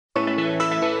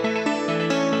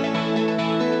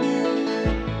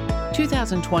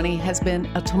2020 has been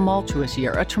a tumultuous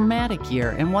year, a traumatic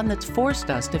year, and one that's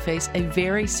forced us to face a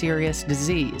very serious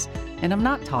disease. And I'm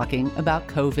not talking about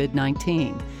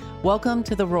COVID-19. Welcome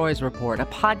to The Roys Report, a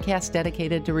podcast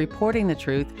dedicated to reporting the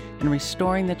truth and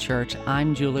restoring the church.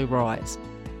 I'm Julie Roys.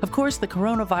 Of course, the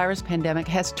coronavirus pandemic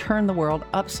has turned the world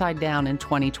upside down in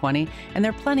 2020, and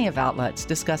there are plenty of outlets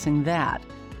discussing that.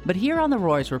 But here on The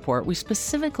Roys Report, we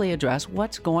specifically address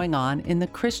what's going on in the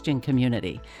Christian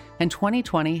community. And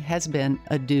 2020 has been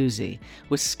a doozy,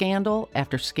 with scandal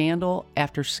after scandal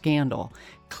after scandal.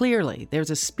 Clearly, there's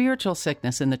a spiritual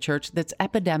sickness in the church that's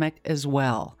epidemic as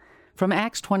well. From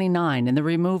Acts 29 and the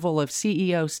removal of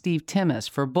CEO Steve Timmis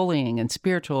for bullying and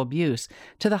spiritual abuse,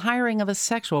 to the hiring of a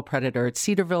sexual predator at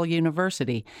Cedarville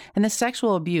University, and the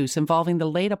sexual abuse involving the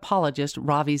late apologist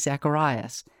Ravi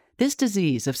Zacharias. This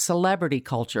disease of celebrity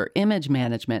culture, image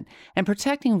management, and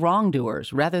protecting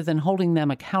wrongdoers rather than holding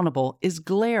them accountable is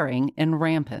glaring and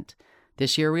rampant.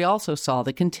 This year, we also saw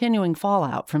the continuing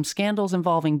fallout from scandals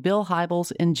involving Bill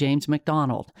Hybels and James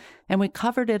MacDonald, and we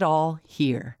covered it all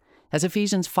here. As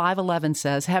Ephesians 5:11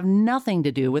 says, have nothing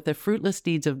to do with the fruitless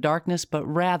deeds of darkness, but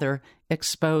rather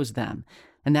expose them.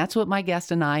 And that's what my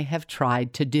guest and I have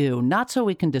tried to do, not so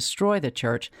we can destroy the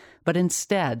church, but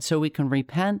instead so we can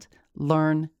repent,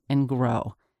 learn, and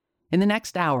grow. In the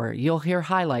next hour, you'll hear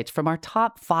highlights from our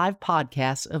top 5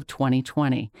 podcasts of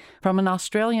 2020, from an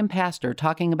Australian pastor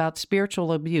talking about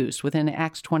spiritual abuse within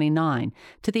Acts 29,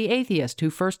 to the atheist who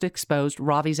first exposed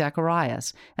Ravi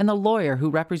Zacharias, and the lawyer who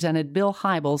represented Bill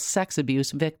Hybels' sex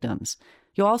abuse victims.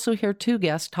 You'll also hear 2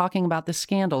 guests talking about the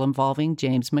scandal involving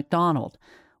James MacDonald.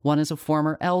 One is a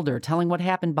former elder telling what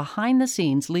happened behind the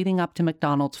scenes leading up to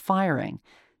MacDonald's firing.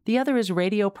 The other is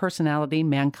radio personality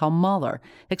Mancall Muller,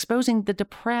 exposing the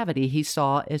depravity he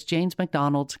saw as James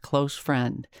MacDonald's close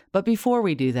friend. But before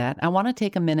we do that, I want to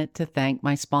take a minute to thank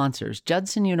my sponsors,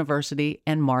 Judson University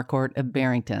and Marquardt of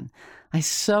Barrington. I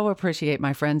so appreciate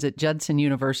my friends at Judson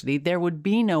University. There would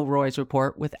be no Roys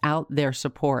Report without their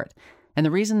support. And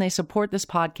the reason they support this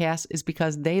podcast is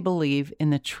because they believe in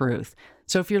the truth.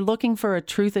 So if you're looking for a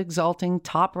truth-exalting,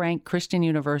 top-ranked Christian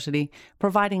university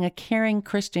providing a caring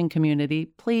Christian community,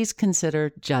 please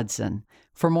consider Judson.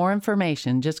 For more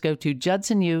information, just go to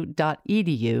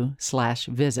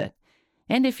judsonu.edu/visit.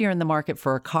 And if you're in the market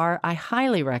for a car, I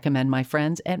highly recommend my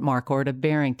friends at Marquardt of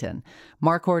Barrington.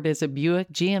 Marquardt is a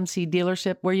Buick GMC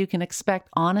dealership where you can expect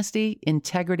honesty,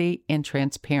 integrity, and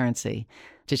transparency.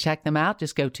 To check them out,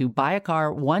 just go to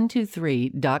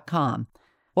buyacar123.com.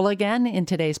 Well, again, in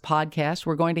today's podcast,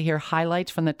 we're going to hear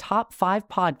highlights from the top 5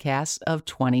 podcasts of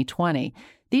 2020.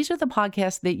 These are the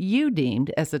podcasts that you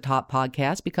deemed as the top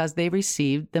podcasts because they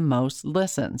received the most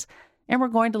listens. And we're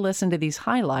going to listen to these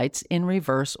highlights in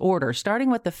reverse order,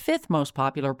 starting with the 5th most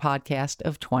popular podcast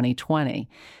of 2020.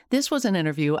 This was an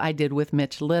interview I did with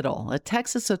Mitch Little, a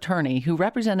Texas attorney who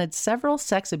represented several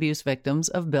sex abuse victims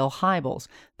of Bill Hybels,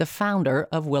 the founder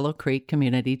of Willow Creek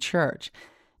Community Church.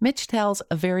 Mitch tells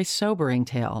a very sobering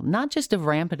tale, not just of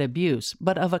rampant abuse,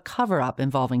 but of a cover-up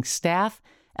involving staff,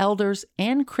 elders,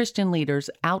 and Christian leaders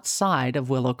outside of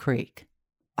Willow Creek.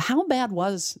 How bad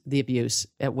was the abuse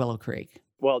at Willow Creek?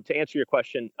 Well, to answer your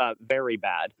question, very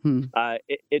bad.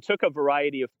 It took a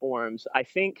variety of forms. I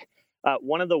think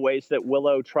one of the ways that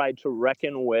Willow tried to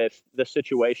reckon with the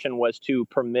situation was to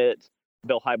permit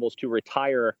Bill Hybels to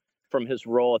retire from his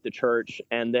role at the church,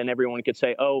 and then everyone could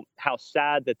say, oh, how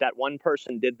sad that that one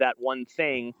person did that one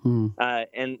thing,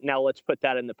 and now let's put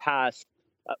that in the past.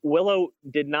 Willow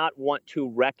did not want to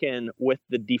reckon with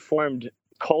the deformed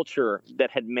culture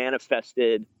that had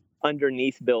manifested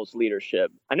underneath Bill's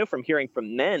leadership. I know from hearing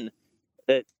from men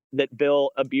that Bill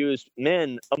abused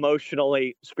men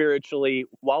emotionally, spiritually,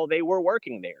 while they were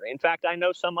working there. In fact, I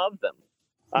know some of them.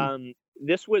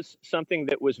 This was something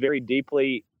that was very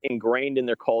deeply ingrained in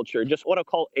their culture, just what I'll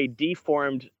call a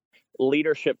deformed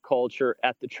leadership culture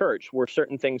at the church, where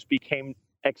certain things became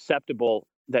acceptable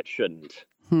that shouldn't.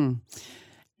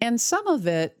 And some of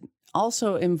it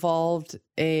also involved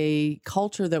a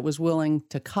culture that was willing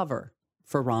to cover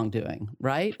for wrongdoing,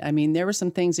 right? I mean, there were some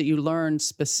things that you learned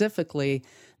specifically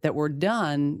that were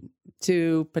done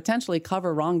to potentially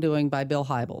cover wrongdoing by Bill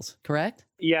Hybels, correct?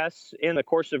 Yes. In the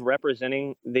course of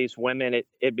representing these women,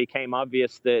 it became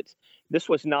obvious that this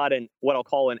was not what I'll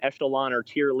call an echelon or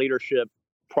tier leadership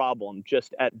problem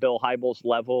just at Bill Hybels'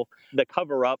 level. The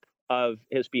cover-up of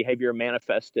his behavior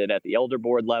manifested at the elder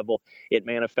board level. It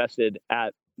manifested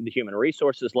at the human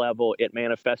resources level. It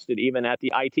manifested even at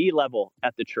the IT level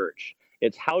at the church.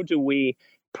 It's how do we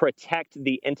protect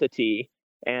the entity,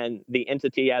 and the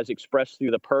entity as expressed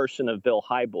through the person of Bill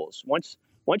Hybels. Once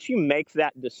you make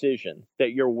that decision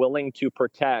that you're willing to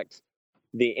protect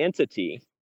the entity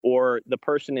or the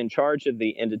person in charge of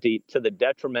the entity to the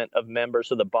detriment of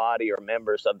members of the body or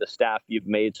members of the staff, you've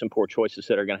made some poor choices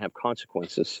that are going to have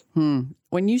consequences.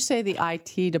 When you say the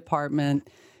IT department,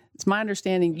 it's my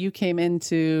understanding you came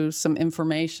into some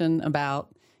information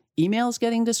about emails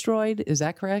getting destroyed. Is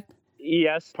that correct?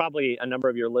 Yes, probably a number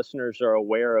of your listeners are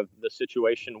aware of the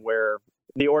situation where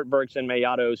the Ortbergs and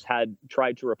Mayatos had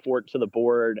tried to report to the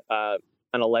board an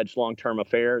alleged long-term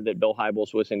affair that Bill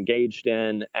Hybels was engaged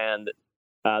in, and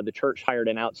the church hired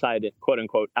an outside,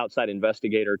 quote-unquote, outside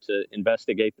investigator to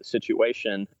investigate the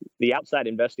situation. The outside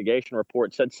investigation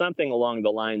report said something along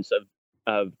the lines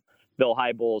of Bill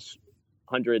Hybels'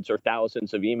 hundreds or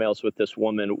thousands of emails with this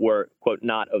woman were, quote,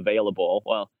 not available.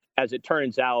 Well, as it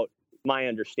turns out, my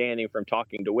understanding from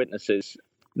talking to witnesses,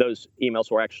 those emails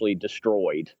were actually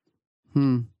destroyed.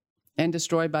 And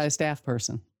destroyed by a staff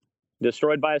person.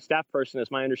 Destroyed by a staff person is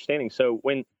my understanding. So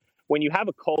when you have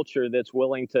a culture that's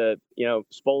willing to,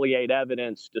 spoliate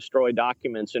evidence, destroy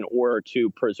documents in order to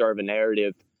preserve a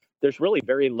narrative, there's really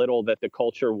very little that the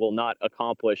culture will not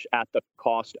accomplish at the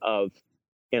cost of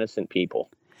innocent people.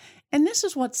 And this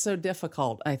is what's so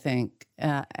difficult, I think.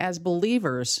 As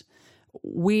believers,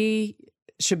 we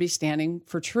should be standing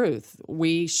for truth.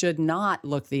 We should not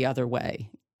look the other way.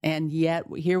 And yet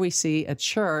here we see a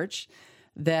church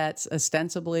that's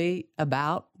ostensibly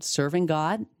about serving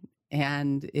God,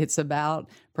 and it's about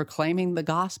proclaiming the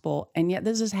gospel. And yet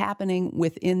this is happening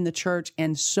within the church,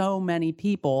 and so many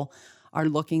people are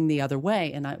looking the other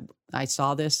way. And I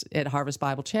saw this at Harvest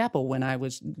Bible Chapel when I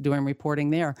was doing reporting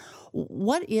there.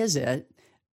 What is it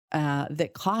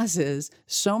that causes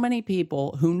so many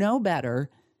people who know better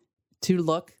to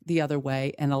look the other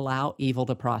way and allow evil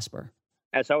to prosper?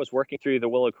 As I was working through the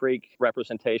Willow Creek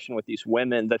representation with these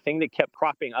women, the thing that kept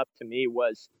cropping up to me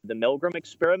was the Milgram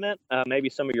experiment. Maybe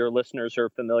some of your listeners are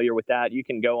familiar with that. You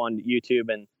can go on YouTube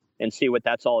and see what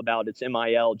that's all about. It's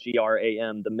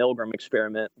MILGRAM, the Milgram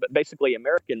experiment. But basically,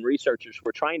 American researchers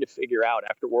were trying to figure out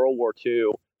after World War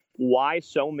II why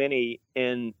so many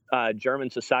in German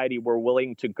society were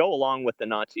willing to go along with the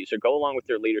Nazis or go along with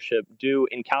their leadership, do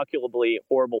incalculably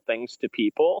horrible things to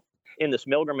people. In this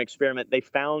Milgram experiment, they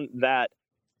found that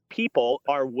people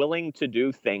are willing to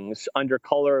do things under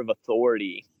color of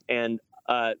authority and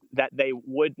that they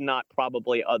would not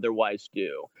probably otherwise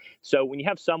do. So when you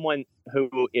have someone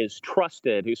who is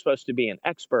trusted, who's supposed to be an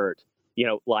expert,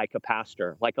 like a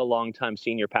pastor, like a longtime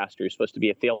senior pastor, who's supposed to be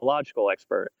a theological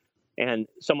expert, and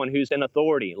someone who's in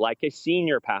authority, like a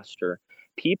senior pastor,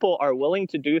 people are willing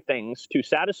to do things to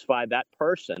satisfy that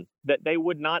person that they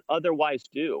would not otherwise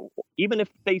do, even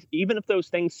if those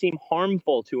things seem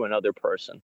harmful to another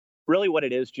person. Really what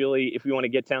it is, Julie, if you want to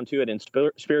get down to it in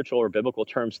spiritual or biblical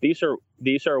terms, these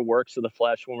are works of the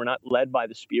flesh. When we're not led by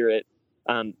the Spirit,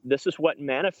 this is what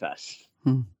manifests.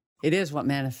 It is what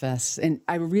manifests. And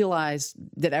I realized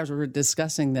that as we were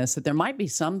discussing this, that there might be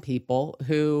some people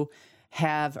who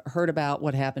have heard about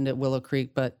what happened at Willow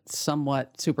Creek, but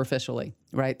somewhat superficially,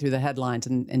 right, through the headlines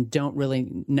and don't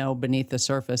really know beneath the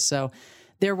surface. So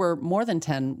there were more than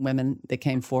 10 women that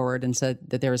came forward and said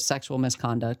that there was sexual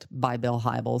misconduct by Bill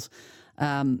Hybels.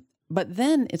 But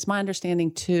then it's my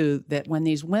understanding, too, that when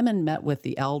these women met with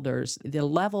the elders, the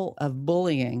level of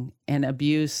bullying and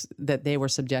abuse that they were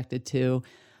subjected to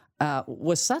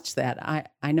was such that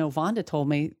I know Vonda told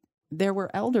me there were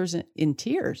elders in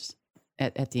tears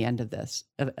at the end of this,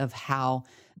 of how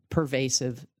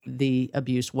pervasive the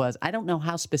abuse was. I don't know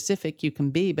how specific you can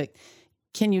be, but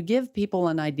can you give people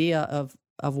an idea of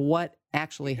what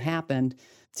actually happened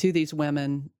to these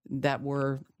women that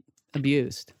were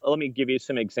abused? Let me give you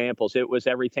some examples. It was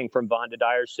everything from Vonda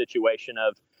Dyer's situation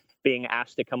of being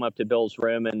asked to come up to Bill's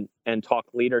room and talk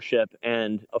leadership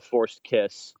and a forced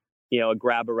kiss, a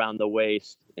grab around the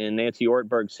waist. In Nancy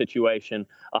Ortberg's situation,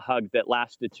 a hug that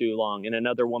lasted too long. In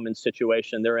another woman's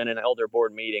situation, they're in an elder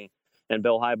board meeting and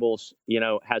Bill Hybels,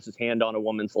 has his hand on a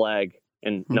woman's leg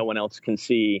and no one else can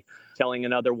see, telling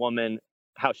another woman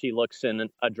how she looks in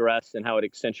a dress and how it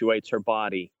accentuates her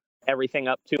body. Everything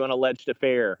up to an alleged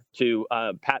affair, to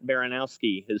Pat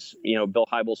Baranowski, his, Bill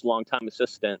Hybels' longtime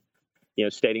assistant,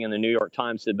 stating in the New York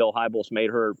Times that Bill Hybels made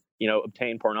her,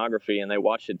 obtain pornography and they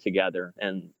watched it together.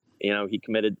 And he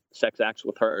committed sex acts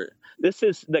with her. This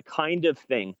is the kind of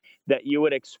thing that you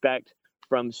would expect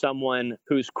from someone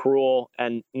who's cruel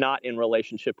and not in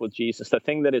relationship with Jesus. The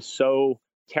thing that is so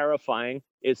terrifying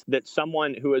is that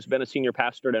someone who has been a senior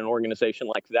pastor at an organization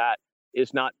like that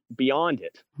is not beyond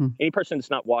it. Any person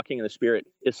that's not walking in the Spirit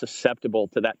is susceptible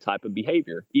to that type of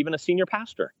behavior, even a senior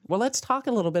pastor. Well, let's talk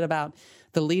a little bit about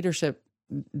the leadership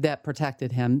that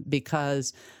protected him,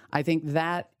 because I think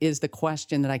that is the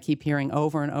question that I keep hearing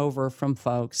over and over from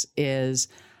folks is,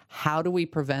 how do we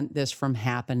prevent this from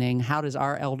happening? How does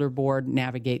our elder board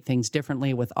navigate things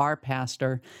differently with our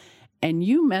pastor? And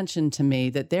you mentioned to me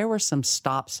that there were some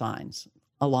stop signs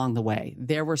along the way.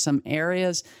 There were some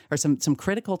areas or some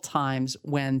critical times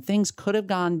when things could have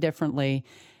gone differently,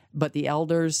 but the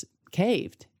elders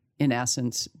caved, in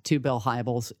essence, to Bill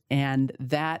Hybels, and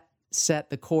that set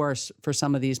the course for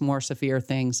some of these more severe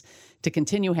things to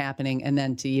continue happening and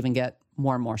then to even get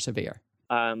more and more severe.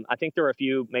 I think there were a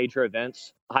few major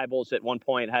events. Hybels at one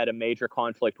point had a major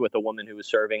conflict with a woman who was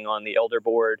serving on the elder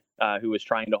board, who was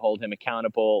trying to hold him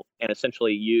accountable, and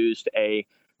essentially used a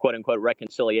quote-unquote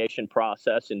reconciliation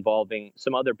process involving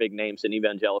some other big names in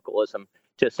evangelicalism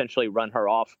to essentially run her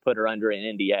off, put her under an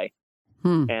NDA.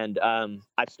 And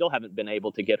I still haven't been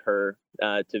able to get her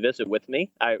to visit with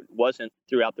me. I wasn't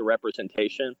throughout the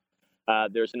representation.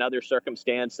 There's another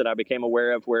circumstance that I became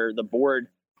aware of where the board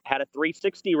had a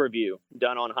 360 review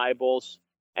done on Hybels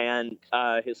and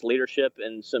his leadership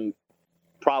and some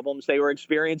problems they were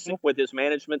experiencing with his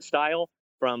management style,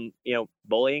 from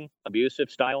bullying,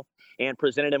 abusive style, and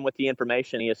presented him with the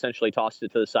information. He essentially tossed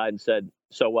it to the side and said,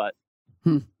 "So what?"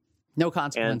 No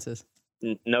consequences.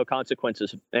 No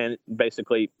consequences. And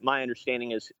basically, my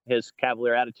understanding is his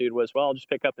cavalier attitude was, "Well, I'll just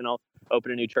pick up and I'll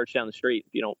open a new church down the street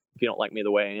if you don't like me the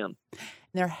way I am."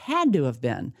 There had to have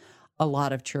been a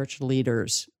lot of church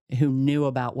leaders who knew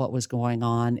about what was going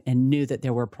on and knew that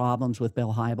there were problems with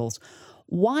Bill Hybels.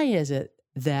 Why is it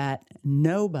that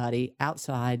nobody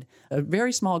outside a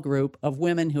very small group of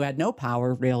women who had no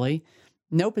power, really,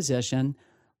 no position,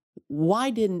 why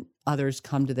didn't others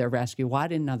come to their rescue? Why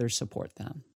didn't others support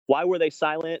them? Why were they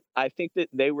silent? I think that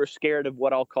they were scared of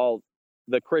what I'll call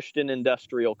the Christian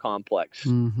industrial complex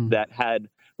that had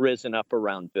risen up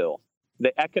around Bill.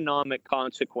 The economic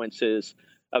consequences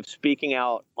of speaking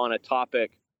out on a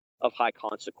topic of high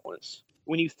consequence.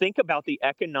 When you think about the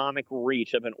economic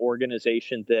reach of an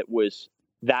organization that was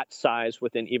that size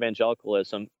within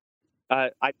evangelicalism,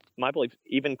 my belief,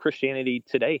 even Christianity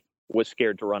today was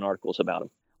scared to run articles about him.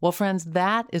 Well, friends,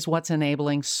 that is what's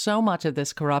enabling so much of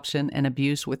this corruption and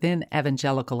abuse within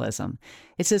evangelicalism.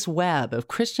 It's this web of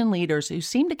Christian leaders who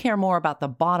seem to care more about the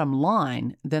bottom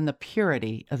line than the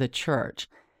purity of the church.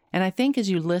 And I think as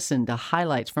you listen to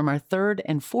highlights from our third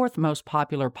and fourth most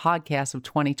popular podcasts of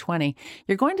 2020,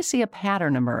 you're going to see a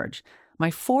pattern emerge. My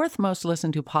fourth most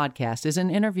listened to podcast is an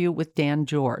interview with Dan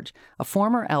George, a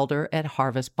former elder at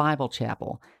Harvest Bible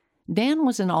Chapel. Dan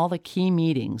was in all the key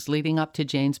meetings leading up to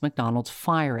James MacDonald's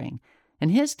firing,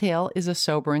 and his tale is a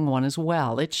sobering one as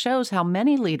well. It shows how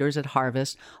many leaders at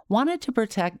Harvest wanted to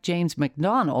protect James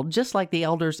MacDonald, just like the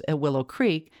elders at Willow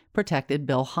Creek protected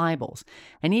Bill Hybels.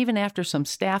 And even after some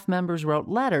staff members wrote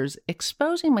letters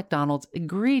exposing MacDonald's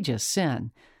egregious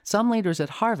sin, some leaders at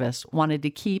Harvest wanted to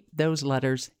keep those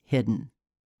letters hidden.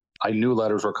 I knew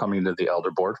letters were coming to the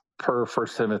elder board per 1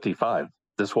 Timothy 5.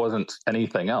 This wasn't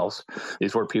anything else.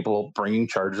 These were people bringing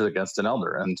charges against an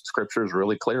elder, and Scripture is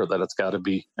really clear that it's got to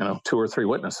be, 2 or 3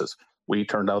 witnesses. We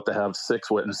turned out to have 6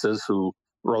 witnesses who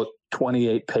wrote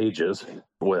 28 pages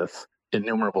with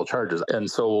innumerable charges. And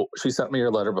so she sent me her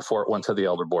letter before it went to the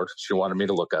elder board. She wanted me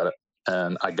to look at it,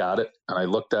 and I got it, and I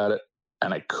looked at it,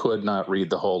 and I could not read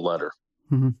the whole letter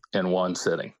in one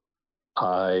sitting.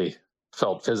 I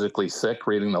felt physically sick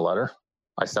reading the letter.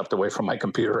 I stepped away from my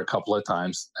computer a couple of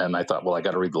times, and I thought, well, I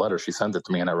got to read the letter. She sent it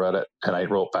to me, and I read it, and I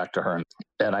wrote back to her,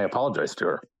 and I apologized to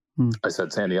her. I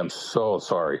said, "Sandy, I'm so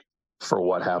sorry for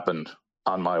what happened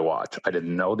on my watch. I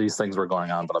didn't know these things were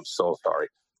going on, but I'm so sorry."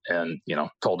 And,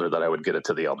 told her that I would get it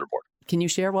to the elder board. Can you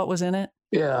share what was in it?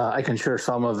 Yeah, I can share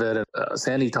some of it.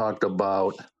 Sandy talked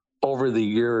about, over the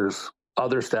years,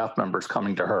 other staff members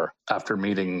coming to her after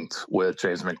meetings with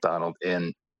James MacDonald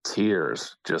in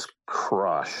tears, just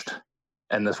crushed.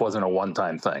 And this wasn't a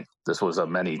one-time thing. This was a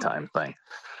many-time thing.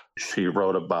 She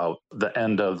wrote about the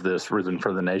end of this Risen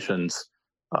for the Nations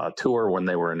tour when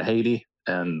they were in Haiti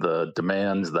and the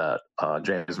demands that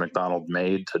James MacDonald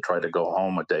made to try to go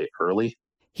home a day early.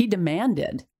 He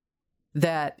demanded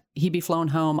that he be flown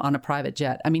home on a private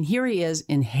jet. I mean, here he is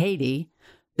in Haiti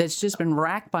that's just been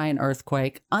racked by an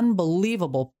earthquake,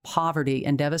 unbelievable poverty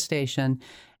and devastation.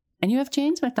 And you have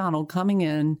James MacDonald coming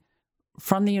in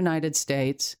from the United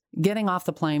States, getting off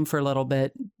the plane for a little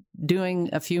bit, doing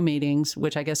a few meetings,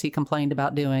 which I guess he complained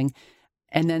about doing,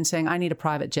 and then saying, "I need a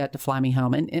private jet to fly me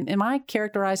home." And am I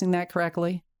characterizing that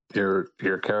correctly? You're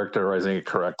characterizing it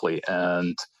correctly.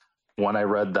 And when I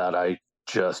read that, I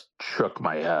just shook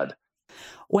my head.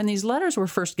 When these letters were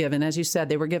first given, as you said,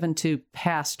 they were given to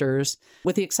pastors,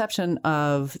 with the exception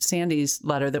of Sandy's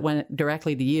letter that went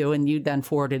directly to you, and you then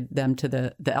forwarded them to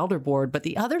the elder board. But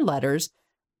the other letters,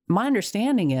 my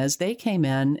understanding is they came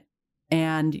in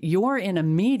and you're in a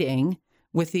meeting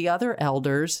with the other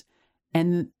elders.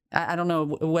 And I don't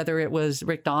know whether it was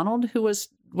Rick Donald who was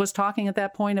talking at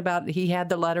that point about he had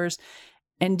the letters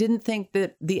and didn't think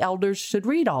that the elders should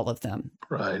read all of them.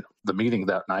 Right. The meeting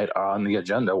that night on the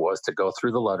agenda was to go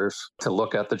through the letters, to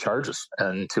look at the charges,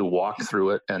 and to walk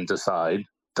through it and decide,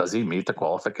 does he meet the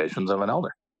qualifications of an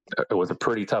elder? It was a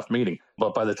pretty tough meeting.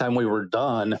 But by the time we were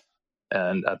done,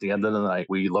 and at the end of the night,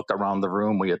 we looked around the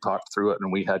room, we had talked through it,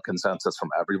 and we had consensus from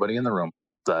everybody in the room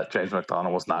that James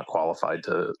MacDonald was not qualified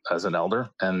as an elder,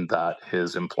 and that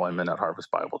his employment at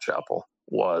Harvest Bible Chapel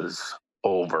was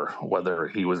over, whether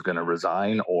he was going to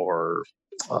resign or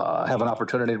have an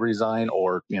opportunity to resign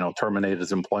or, terminate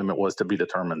his employment was to be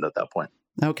determined at that point.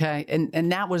 Okay.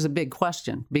 And that was a big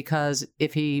question, because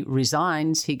if he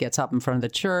resigns, he gets up in front of the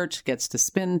church, gets to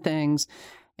spin things,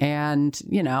 and,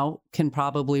 can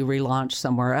probably relaunch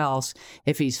somewhere else.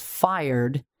 If he's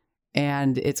fired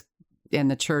and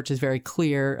the church is very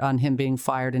clear on him being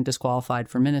fired and disqualified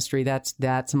for ministry, that's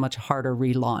a much harder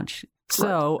relaunch. Correct.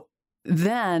 So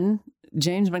then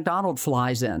James MacDonald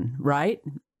flies in, right?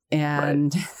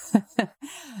 And right.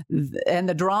 And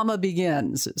the drama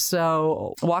begins.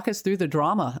 So walk us through the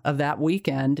drama of that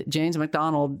weekend. James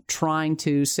MacDonald trying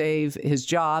to save his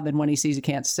job, and when he sees he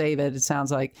can't save it, it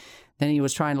sounds like then he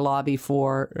was trying to lobby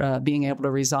for being able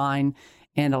to resign,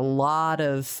 and a lot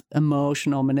of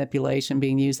emotional manipulation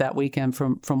being used that weekend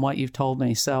from what you've told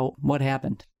me. So what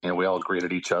happened? And we all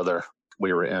greeted each other.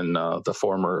 We were in the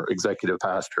former executive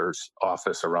pastor's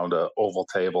office around an oval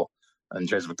table, and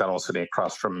James MacDonald was sitting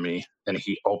across from me, and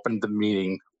he opened the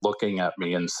meeting looking at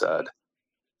me and said,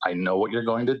 I know what you're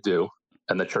going to do,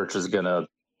 and the church is going to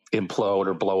implode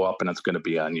or blow up, and it's going to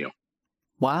be on you.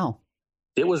 Wow.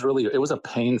 It was a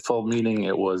painful meeting.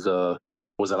 It was an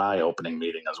eye-opening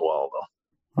meeting as well,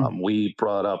 though. We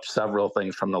brought up several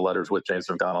things from the letters with James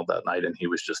MacDonald that night, and he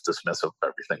was just dismissive of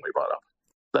everything we brought up.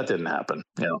 That didn't happen.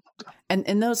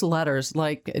 And those letters,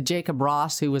 like Jacob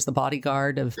Ross, who was the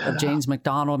bodyguard of James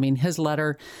MacDonald, I mean, his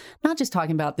letter, not just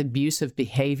talking about the abusive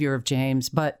behavior of James,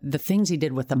 but the things he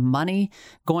did with the money,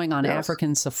 going on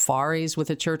African safaris with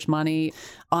the church money,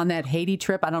 on that Haiti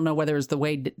trip. I don't know whether it was the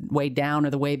way down or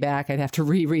the way back. I'd have to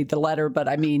reread the letter. But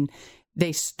I mean,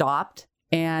 they stopped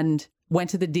and went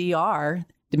to the DR,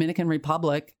 Dominican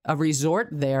Republic, a resort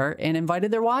there, and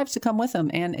invited their wives to come with them.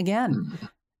 And again,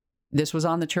 this was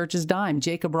on the church's dime.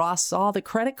 Jacob Ross saw the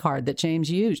credit card that James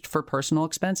used for personal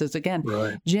expenses. Again,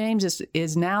 right. James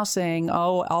is now saying,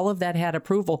 oh, all of that had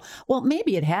approval. Well,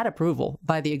 maybe it had approval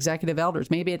by the executive elders.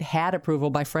 Maybe it had approval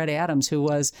by Fred Adams, who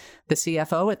was the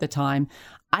CFO at the time.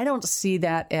 I don't see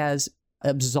that as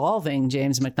absolving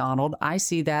James MacDonald. I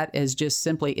see that as just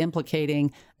simply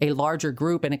implicating a larger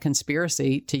group in a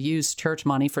conspiracy to use church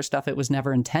money for stuff it was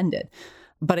never intended.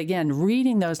 But again,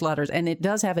 reading those letters, and it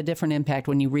does have a different impact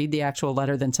when you read the actual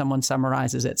letter than someone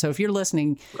summarizes it. So if you're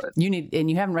listening, right,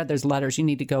 you haven't read those letters, you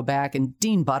need to go back. And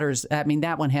Dean Butters, I mean,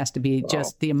 that one has to be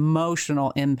just the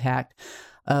emotional impact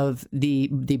of the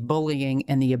bullying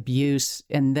and the abuse,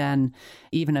 and then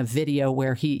even a video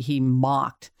where he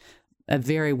mocked a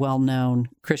very well-known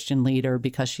Christian leader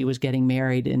because she was getting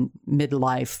married in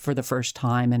midlife for the first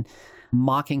time, and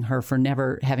mocking her for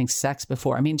never having sex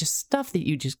before. I mean, just stuff that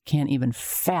you just can't even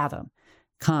fathom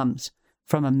comes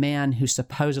from a man who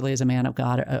supposedly is a man of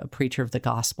God, a preacher of the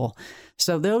gospel.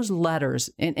 So those letters,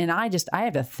 and I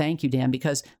have to thank you, Dan,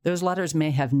 because those letters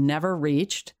may have never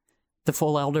reached the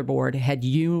full elder board had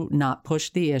you not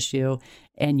pushed the issue,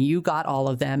 and you got all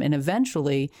of them, and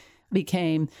eventually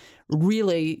became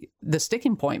really the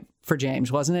sticking point for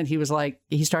James, wasn't it? He was like,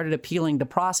 he started appealing the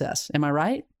process. Am I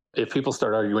right? If people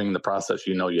start arguing the process,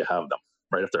 you know you have them,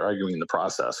 right? If they're arguing the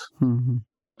process. Mm-hmm.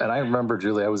 And I remember,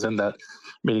 Julie, I was in that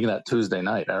meeting that Tuesday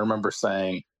night. I remember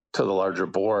saying to the larger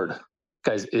board,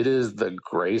 guys, it is the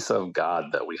grace of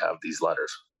God that we have these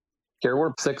letters. Here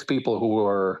were 6 people who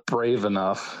were brave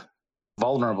enough,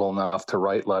 vulnerable enough to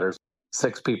write letters.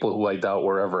 6 people who I doubt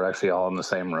were ever actually all in the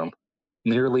same room.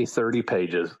 Nearly 30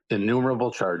 pages, innumerable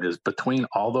charges. Between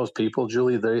all those people,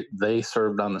 Julie, they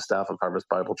served on the staff of Harvest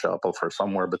Bible Chapel for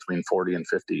somewhere between 40 and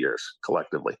 50 years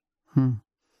collectively.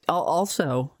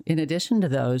 Also, in addition to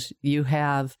those, you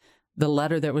have the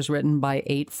letter that was written by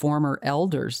 8 former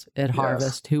elders at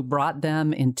Harvest who brought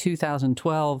them in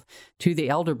 2012 to the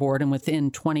elder board, and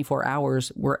within 24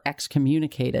 hours were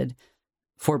excommunicated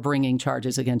for bringing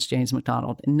charges against James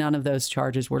McDonald. None of those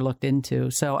charges were looked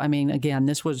into. So, I mean, again,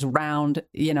 this was round,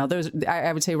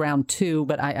 I would say round 2,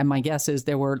 but my guess is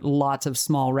there were lots of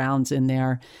small rounds in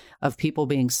there of people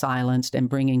being silenced and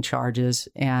bringing charges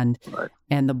and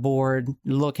the board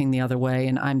looking the other way.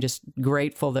 And I'm just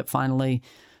grateful that finally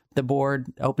the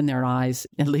board opened their eyes.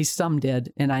 At least some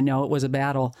did. And I know it was a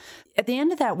battle. At the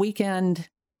end of that weekend,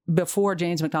 before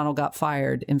James McDonald got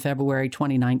fired in February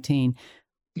 2019,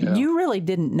 you really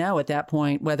didn't know at that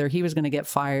point whether he was going to get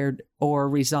fired or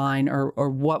resign or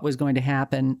what was going to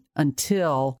happen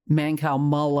until Mancow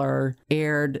Muller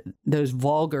aired those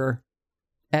vulgar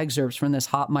excerpts from this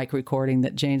hot mic recording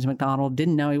that James McDonald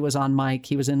didn't know he was on mic.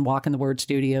 He was in Walking the Word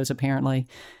Studios, apparently,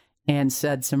 and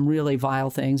said some really vile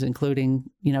things, including,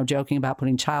 joking about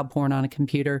putting child porn on a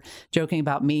computer, joking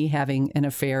about me having an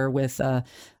affair with a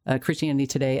Christianity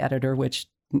Today editor, which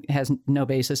has no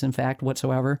basis in fact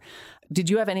whatsoever. Did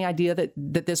you have any idea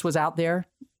that this was out there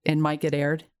and might get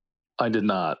aired? I did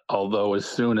not. Although as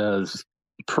soon as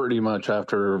pretty much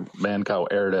after Mancow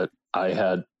aired it, I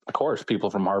had, of course, people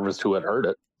from Harvest who had heard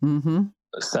it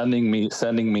sending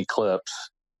me clips.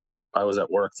 I was at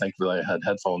work. Thankfully, I had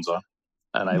headphones on,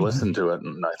 and I listened to it,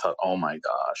 and I thought, "Oh my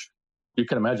gosh!" You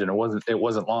can imagine it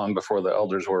wasn't long before the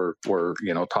elders were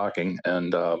talking,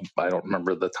 and I don't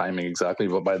remember the timing exactly,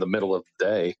 but by the middle of the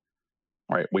day,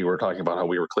 right, we were talking about how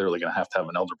we were clearly going to have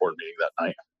an elder board meeting that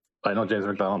night. I know James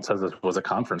McDonald says this was a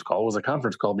conference call. It was a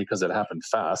conference call because it happened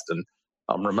fast, and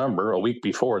remember, a week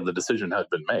before the decision had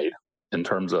been made in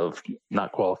terms of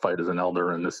not qualified as an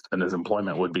elder, and his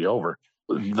employment would be over.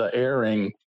 The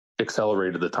airing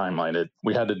accelerated the timeline.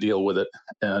 We had to deal with it.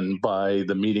 And by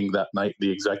the meeting that night, the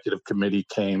executive committee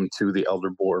came to the elder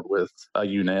board with a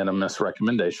unanimous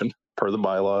recommendation per the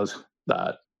bylaws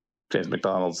that James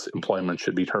McDonald's employment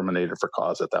should be terminated for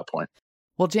cause at that point.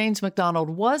 Well, James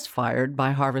McDonald was fired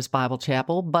by Harvest Bible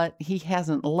Chapel, but he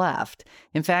hasn't left.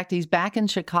 In fact, he's back in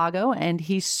Chicago and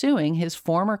he's suing his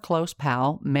former close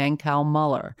pal, Mancow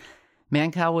Muller.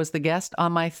 Mancow was the guest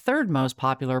on my third most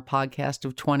popular podcast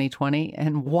of 2020,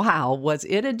 and wow, was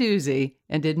it a doozy,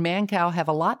 and did Mancow have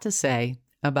a lot to say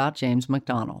about James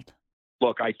McDonald?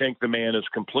 Look, I think the man is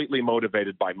completely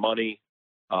motivated by money.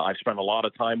 I've spent a lot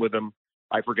of time with him.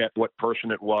 I forget what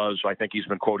person it was. I think he's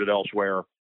been quoted elsewhere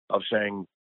of saying,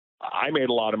 I made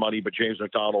a lot of money, but James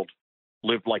McDonald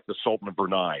lived like the Sultan of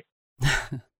Brunei.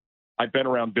 I've been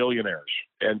around billionaires,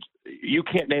 and you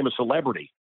can't name a celebrity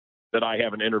that I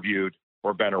haven't interviewed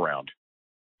or been around.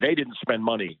 They didn't spend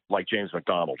money like James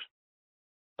McDonald.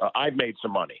 I've made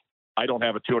some money. I don't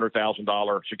have a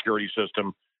 $200,000 security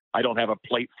system. I don't have a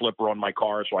plate flipper on my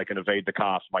car so I can evade the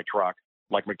cops of my truck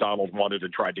like McDonald wanted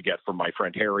and tried to get from my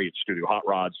friend Harry at Studio Hot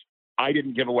Rods. I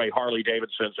didn't give away Harley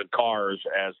Davidsons and cars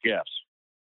as gifts,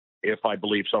 if I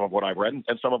believe some of what I've read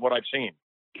and some of what I've seen.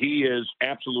 He is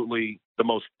absolutely the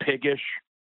most piggish,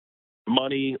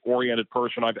 money-oriented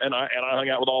person I hung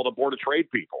out with all the Board of Trade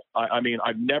people. I mean,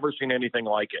 I've never seen anything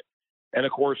like it. And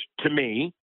of course, to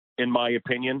me, in my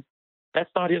opinion, that's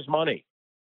not his money.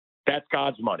 That's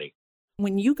God's money.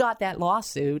 When you got that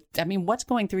lawsuit, I mean, what's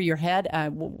going through your head?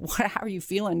 How are you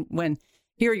feeling when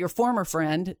here your former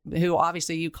friend, who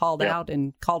obviously you called out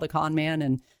and called a con man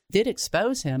and did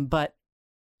expose him, but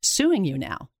suing you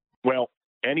now? Well,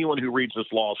 anyone who reads this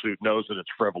lawsuit knows that it's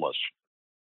frivolous.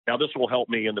 Now, this will help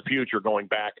me in the future going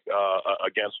back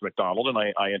against McDonald, and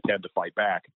I intend to fight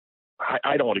back.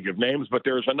 I don't want to give names, but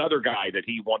there's another guy that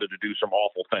he wanted to do some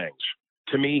awful things.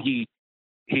 To me,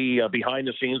 he behind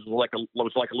the scenes was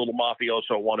like a little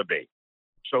mafioso wannabe.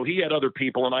 So he had other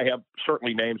people, and I have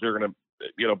certainly names that are going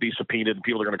to be subpoenaed and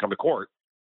people are going to come to court.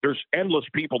 There's endless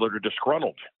people that are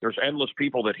disgruntled. There's endless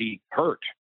people that he hurt.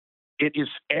 It is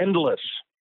endless.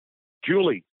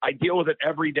 Julie, I deal with it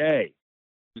every day.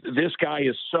 This guy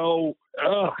is so,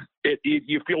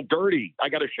 you feel dirty. I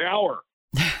got to shower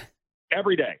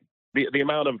every day. The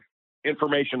amount of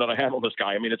information that I have on this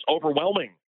guy, I mean, it's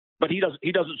overwhelming. But he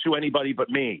doesn't sue anybody but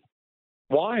me.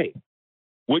 Why?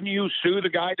 Wouldn't you sue the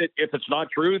guy that, if it's not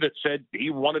true, that said he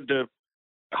wanted to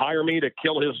hire me to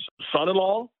kill his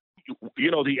son-in-law?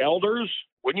 The elders,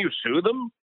 wouldn't you sue them?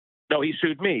 No, he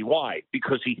sued me. Why?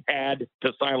 Because he had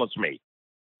to silence me.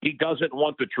 He doesn't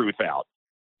want the truth out.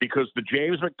 Because the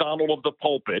James McDonald of the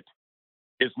pulpit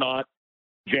is not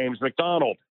James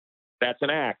McDonald. That's an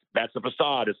act. That's a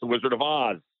facade. It's the Wizard of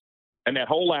Oz. And that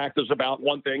whole act is about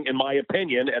one thing, in my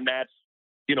opinion, and that's,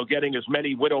 getting as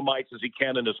many widow mites as he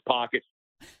can in his pocket.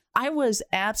 I was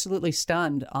absolutely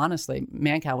stunned, honestly,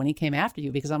 Mancow, when he came after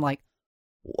you, because I'm like,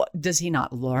 what, does he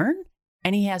not learn?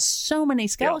 And he has so many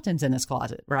skeletons in his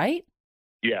closet, right?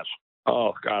 Yes.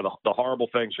 Oh, God, the horrible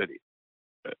things that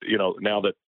now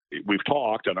that we've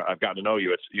talked and I've gotten to know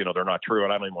you, it's, they're not true,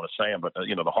 and I don't even want to say them, but,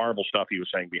 the horrible stuff he was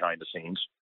saying behind the scenes,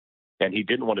 and he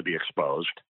didn't want to be exposed.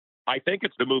 I think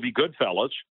it's the movie Goodfellas.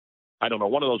 I don't know,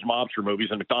 one of those mobster movies,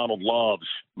 and McDonald loves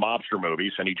mobster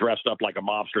movies, and he dressed up like a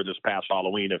mobster this past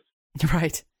Halloween.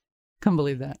 Right. Couldn't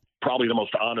believe that. Probably the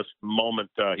most honest moment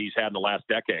he's had in the last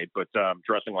decade, but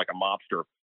dressing like a mobster.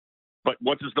 But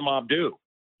what does the mob do?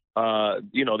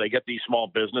 They get these small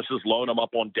businesses, load them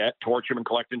up on debt, torch them, and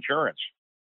collect insurance.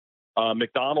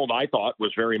 McDonald, I thought,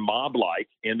 was very mob-like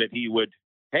in that he would,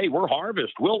 hey, we're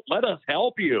Harvest. Let us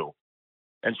help you.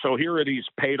 And so here are these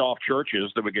paid-off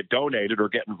churches that would get donated or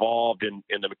get involved in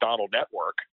the McDonald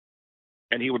network,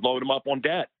 and he would load them up on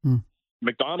debt.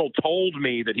 McDonald told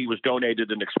me that he was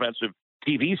donated an expensive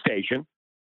TV station.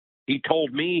 He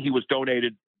told me he was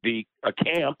donated a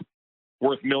camp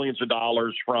worth millions of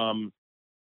dollars from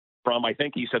I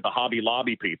think he said the Hobby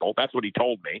Lobby people. That's what he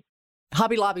told me.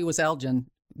 Hobby Lobby was Elgin.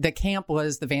 The camp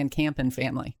was the Van Campen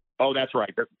family. Oh, that's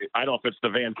right. I don't know if it's the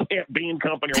Van Camp Bean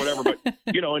Company or whatever, but,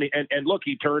 and look,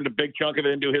 he turned a big chunk of it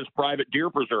into his private deer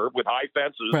preserve with high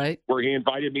fences, right, where he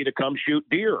invited me to come shoot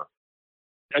deer.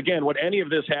 Again, what any of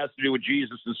this has to do with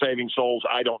Jesus and saving souls,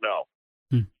 I don't know.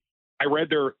 I read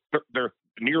they're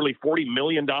nearly $40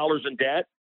 million in debt.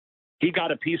 He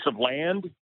got a piece of land.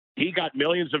 He got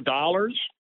millions of dollars.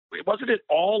 Wasn't it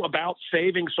all about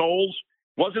saving souls?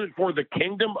 Wasn't it for the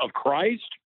kingdom of Christ?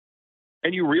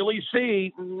 And you really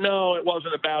see, no, it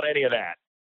wasn't about any of that.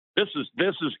 This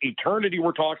is eternity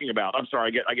we're talking about. I'm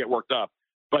sorry, I get worked up.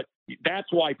 But that's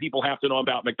why people have to know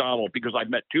about McDonald, because I've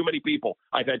met too many people.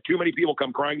 I've had too many people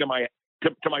come crying to my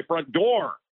front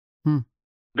door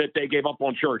that they gave up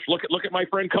on church. Look at my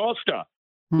friend Costa,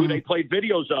 who they played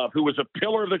videos of, who was a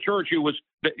pillar of the church, who was,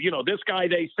 this guy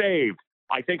they saved.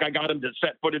 I think I got him to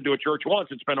set foot into a church once.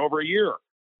 It's been over a year.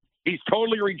 He's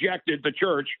totally rejected the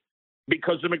church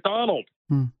because of McDonald.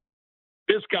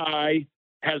 This guy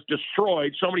has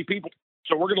destroyed so many people.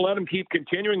 So we're going to let him keep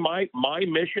continuing. My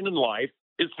mission in life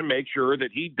is to make sure that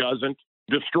he doesn't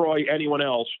destroy anyone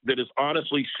else that is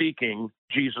honestly seeking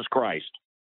Jesus Christ.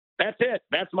 That's it.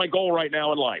 That's my goal right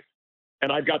now in life.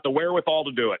 And I've got the wherewithal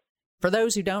to do it. For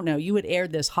those who don't know, you had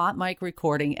aired this hot mic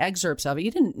recording, excerpts of it.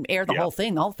 You didn't air the whole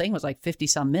thing. The whole thing was like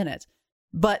 50-some minutes.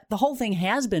 But the whole thing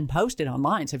has been posted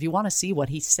online. So if you want to see what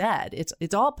he said,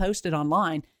 it's all posted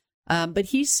online. But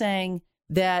he's saying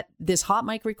that this hot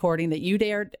mic recording that you'd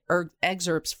aired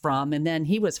excerpts from, and then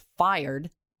he was fired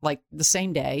like the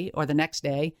same day or the next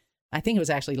day. I think it was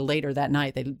actually later that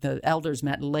night. The elders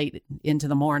met late into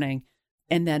the morning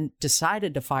and then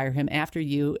decided to fire him after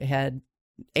you had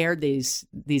aired these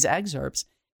excerpts.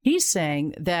 He's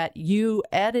saying that you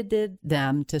edited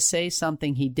them to say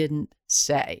something he didn't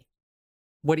say.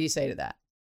 What do you say to that?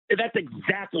 That's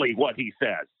exactly what he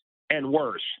says, and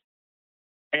worse.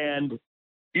 And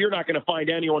you're not going to find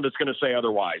anyone that's going to say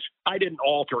otherwise. I didn't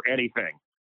alter anything.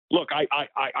 Look,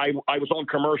 I was on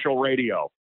commercial radio.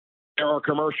 There are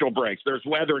commercial breaks. There's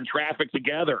weather and traffic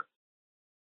together.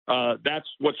 That's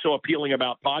what's so appealing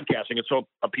about podcasting. It's so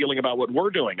appealing about what we're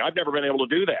doing. I've never been able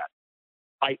to do that.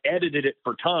 I edited it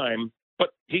for time, but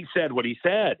he said what he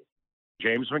said.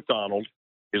 James McDonald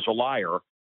is a liar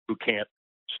who can't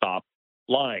stop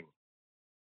lying.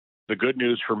 The good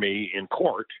news for me in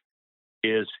court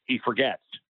is he forgets.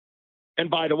 And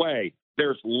by the way,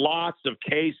 there's lots of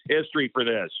case history for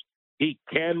this. He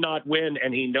cannot win,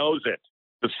 and he knows it.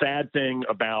 The sad thing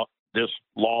about this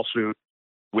lawsuit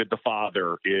with the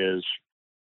father is,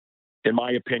 in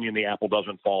my opinion, the apple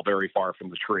doesn't fall very far from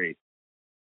the tree.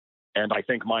 And I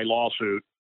think my lawsuit,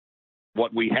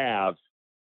 what we have,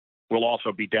 will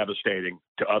also be devastating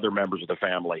to other members of the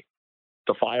family.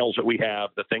 The files that we have,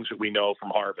 the things that we know from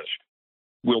Harvest,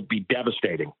 will be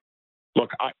devastating.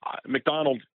 Look,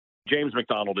 James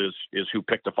McDonald is who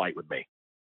picked a fight with me.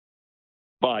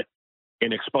 But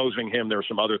in exposing him, there are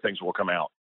some other things that will come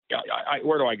out.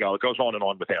 Where do I go? It goes on and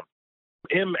on with him.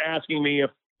 Him asking me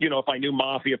if I knew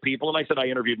mafia people, and I said I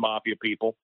interviewed mafia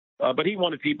people, but he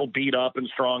wanted people beat up and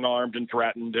strong-armed and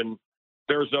threatened, and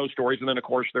there's those stories. And then, of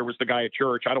course, there was the guy at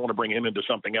church. I don't want to bring him into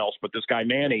something else, but this guy,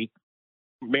 Manny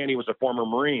was a former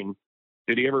Marine.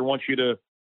 Did he ever want you to,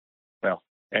 well,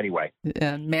 anyway.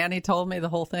 And Manny told me the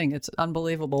whole thing. It's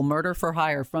unbelievable. Murder for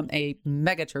hire from a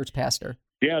megachurch pastor.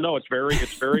 Yeah, no, it's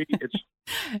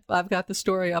I've got the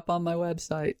story up on my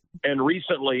website. And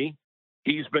recently,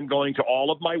 he's been going to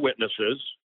all of my witnesses,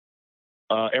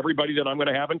 everybody that I'm going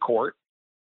to have in court,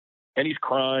 and he's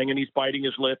crying and he's biting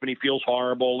his lip and he feels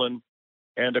horrible.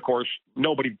 And of course,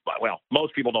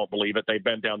 most people don't believe it. They've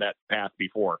been down that path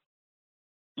before.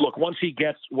 Look, once he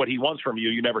gets what he wants from you,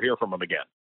 you never hear from him again.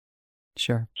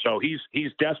 Sure. So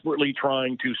he's desperately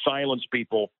trying to silence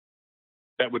people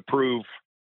that would prove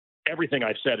everything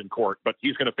I said in court, but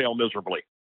he's going to fail miserably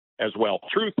as well.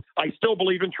 Truth, I still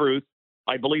believe in truth.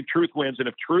 I believe truth wins, and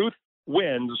if truth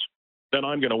wins, then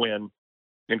I'm going to win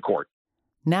in court.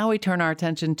 Now we turn our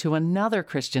attention to another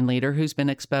Christian leader who's been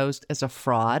exposed as a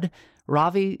fraud,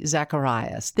 Ravi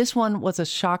Zacharias. This one was a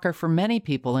shocker for many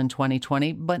people in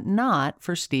 2020, but not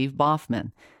for Steve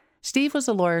Baughman. Steve was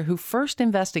the lawyer who first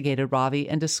investigated Ravi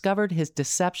and discovered his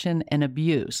deception and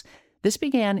abuse. This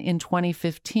began in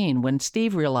 2015 when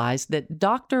Steve realized that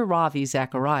Dr. Ravi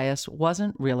Zacharias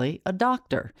wasn't really a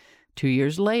doctor. 2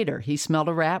 years later, he smelled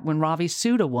a rat when Ravi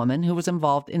sued a woman who was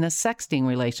involved in a sexting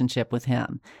relationship with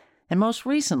him. And most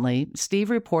recently, Steve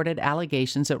reported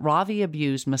allegations that Ravi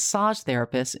abused massage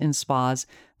therapists in spas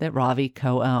that Ravi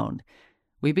co-owned.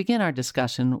 We begin our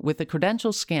discussion with the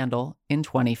credentials scandal in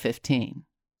 2015.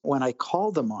 When I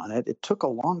called them on it, it took a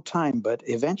long time, but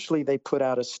eventually they put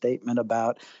out a statement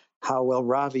about how, well,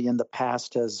 Ravi in the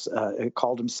past has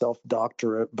called himself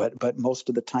doctor, but most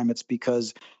of the time it's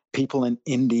because people in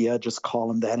India just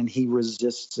call him that, and he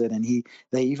resists it. And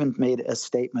they even made a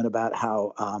statement about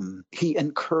how he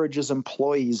encourages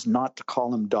employees not to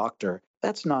call him doctor.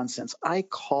 That's nonsense. I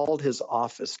called his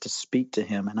office to speak to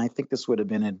him, and I think this would have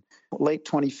been in late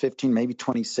 2015, maybe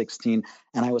 2016,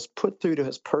 and I was put through to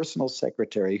his personal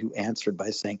secretary, who answered by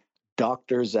saying,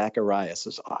 Dr.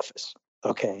 Zacharias' office.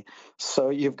 Okay,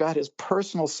 so you've got his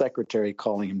personal secretary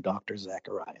calling him Dr.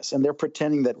 Zacharias, and they're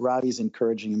pretending that Ravi's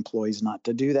encouraging employees not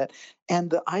to do that. And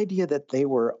the idea that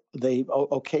they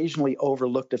occasionally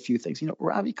overlooked a few things.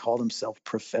 Ravi called himself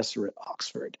professor at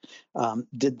Oxford.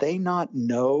 Did they not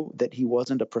know that he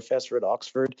wasn't a professor at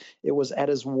Oxford? It was at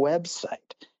his website.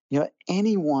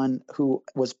 Anyone who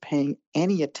was paying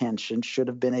any attention should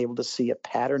have been able to see a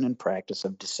pattern and practice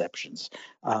of deceptions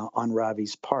on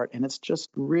Ravi's part. And it's just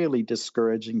really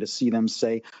discouraging to see them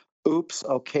say, oops,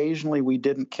 occasionally we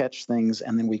didn't catch things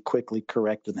and then we quickly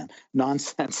corrected them.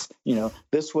 Nonsense.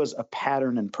 This was a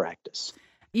pattern and practice.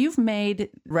 You've made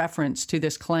reference to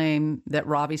this claim that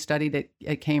Ravi studied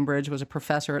at Cambridge, was a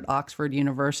professor at Oxford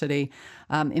University.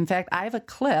 In fact, I have a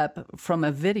clip from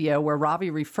a video where Ravi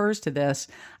refers to this.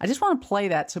 I just want to play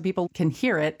that so people can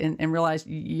hear it and realize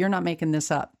you're not making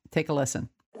this up. Take a listen.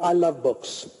 I love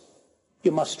books.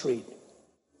 You must read.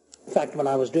 In fact, when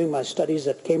I was doing my studies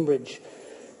at Cambridge,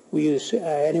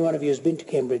 any one of you who's been to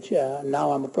Cambridge,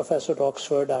 now I'm a professor at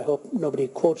Oxford. I hope nobody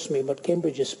quotes me, but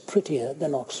Cambridge is prettier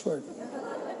than Oxford.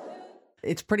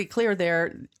 It's pretty clear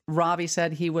there. Ravi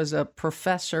said he was a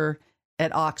professor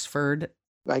at Oxford.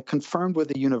 I confirmed with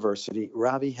the university,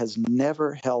 Ravi has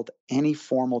never held any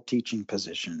formal teaching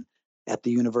position at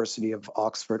the University of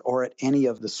Oxford or at any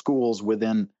of the schools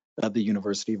within the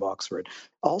University of Oxford.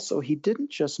 Also, he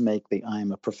didn't just make the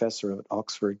I'm a professor at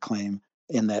Oxford claim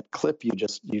in that clip you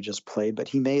just played, but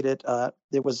he made it,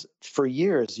 it was for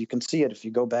years. You can see it if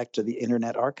you go back to the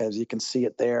Internet Archives, you can see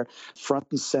it there front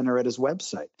and center at his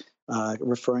website.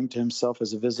 Referring to himself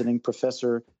as a visiting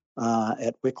professor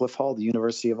at Wycliffe Hall, the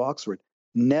University of Oxford.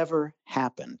 Never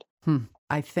happened.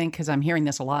 I think, because I'm hearing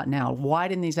this a lot now, why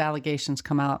didn't these allegations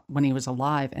come out when he was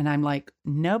alive? And I'm like,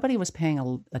 nobody was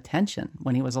paying attention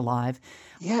when he was alive.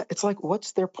 Yeah, it's like,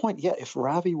 what's their point? Yeah, if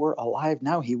Ravi were alive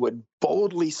now, he would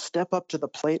boldly step up to the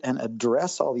plate and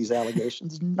address all these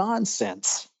allegations.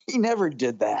 Nonsense. He never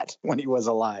did that when he was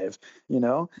alive,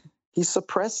 He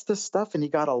suppressed this stuff, and he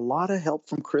got a lot of help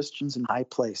from Christians in high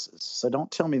places. So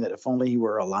don't tell me that if only he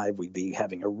were alive, we'd be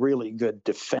having a really good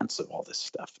defense of all this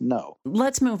stuff. No.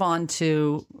 Let's move on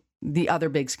to the other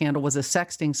big scandal, was a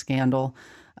sexting scandal,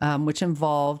 which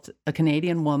involved a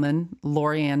Canadian woman,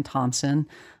 Lori-Ann Thompson.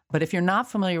 But if you're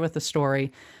not familiar with the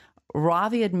story,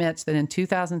 Ravi admits that in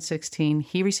 2016,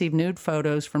 he received nude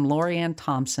photos from Lori-Ann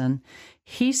Thompson.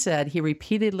 He said he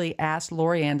repeatedly asked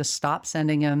Lori-Ann to stop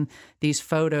sending him these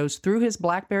photos through his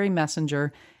BlackBerry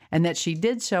Messenger, and that she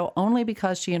did so only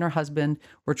because she and her husband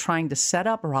were trying to set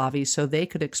up Ravi so they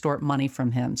could extort money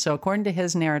from him. So according to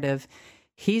his narrative,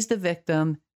 he's the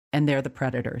victim and they're the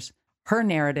predators. Her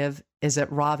narrative is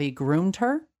that Ravi groomed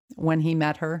her when he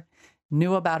met her,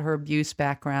 knew about her abuse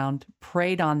background,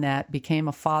 preyed on that, became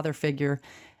a father figure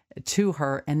to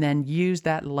her, and then used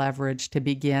that leverage to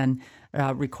begin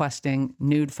requesting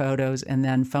nude photos and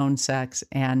then phone sex.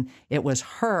 And it was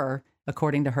her,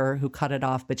 according to her, who cut it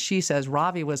off. But she says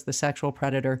Ravi was the sexual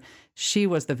predator. She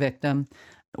was the victim.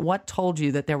 What told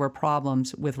you that there were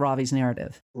problems with Ravi's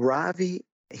narrative? Ravi,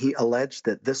 he alleged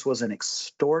that this was an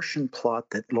extortion plot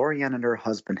that Lori-Ann and her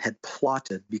husband had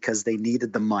plotted because they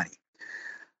needed the money.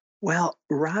 Well,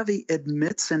 Ravi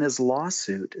admits in his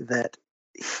lawsuit that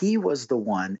he was the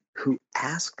one who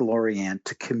asked Lori-Ann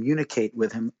to communicate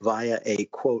with him via a,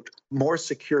 quote, more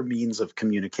secure means of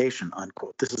communication,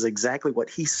 unquote. This is exactly what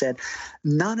he said.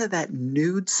 None of that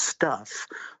nude stuff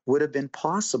would have been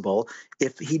possible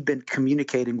if he'd been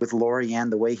communicating with Lori-Ann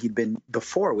the way he'd been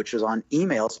before, which was on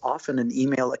emails, often an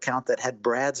email account that had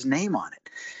Brad's name on it.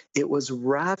 It was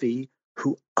Ravi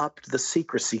who upped the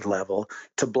secrecy level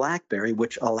to BlackBerry,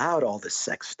 which allowed all this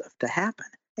sex stuff to happen.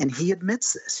 And he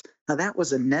admits this. Now, that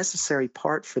was a necessary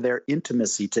part for their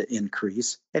intimacy to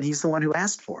increase, and he's the one who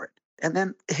asked for it. And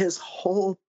then his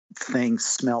whole thing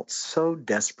smelt so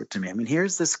desperate to me. I mean,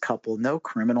 here's this couple, no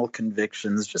criminal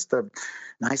convictions, just a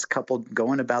nice couple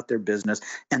going about their business,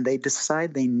 and they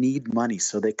decide they need money.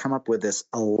 So they come up with this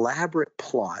elaborate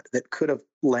plot that could have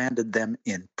landed them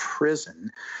in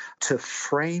prison to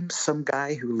frame some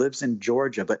guy who lives in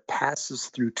Georgia but passes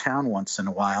through town once in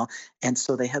a while. And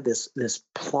so they have this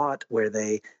plot where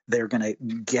they're going to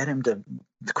get him to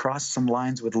cross some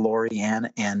lines with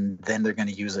Lori-Ann, and then they're going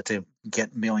to use it to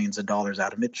get millions of dollars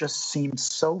out of him. It just seemed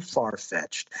so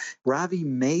far-fetched. Ravi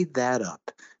made that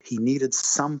up. He needed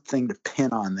something to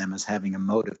pin on them as having a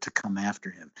motive to come after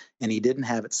him, and he didn't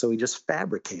have it, so he just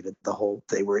fabricated the whole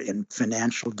they were in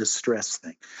financial distress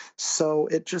thing. So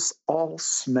it just all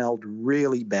smelled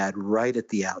really bad right at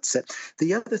the outset.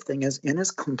 The other thing is, in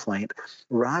his complaint,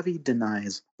 Ravi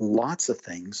denies lots of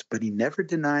things, but he never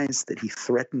denies that he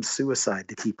threatened suicide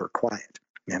to keep her quiet.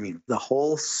 I mean, the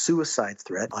whole suicide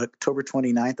threat, October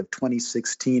 29th of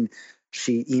 2016,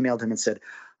 she emailed him and said,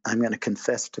 "I'm going to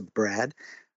confess to Brad."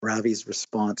 Ravi's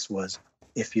response was,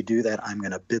 "If you do that, I'm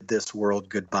going to bid this world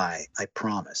goodbye. I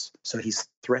promise." So he's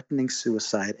threatening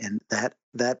suicide, and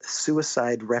that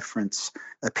suicide reference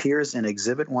appears in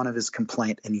Exhibit 1 of his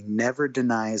complaint, and he never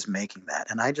denies making that.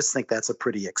 And I just think that's a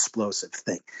pretty explosive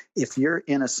thing. If you're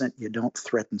innocent, you don't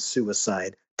threaten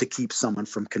suicide to keep someone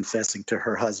from confessing to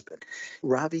her husband.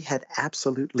 Ravi had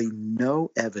absolutely no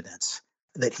evidence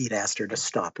that he'd asked her to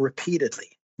stop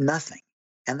repeatedly. Nothing.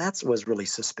 And that was really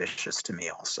suspicious to me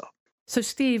also. So,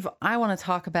 Steve, I want to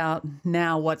talk about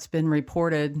now what's been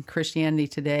reported. Christianity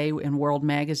Today in World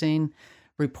Magazine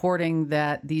reporting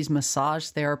that these massage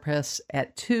therapists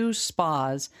at 2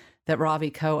 spas that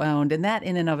Ravi co-owned, and that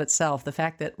in and of itself, the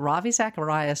fact that Ravi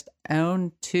Zacharias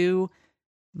owned 2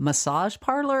 massage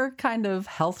parlor kind of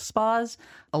health spas,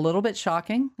 a little bit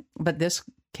shocking, but this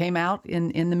came out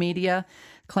in the media,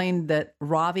 claimed that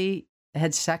Ravi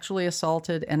had sexually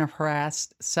assaulted and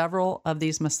harassed several of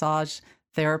these massage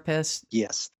therapists.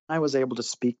 Yes. I was able to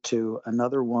speak to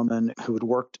another woman who had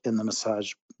worked in the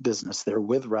massage business there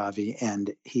with Ravi,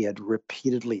 and he had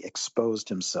repeatedly exposed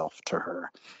himself to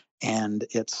her. And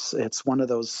it's one of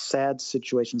those sad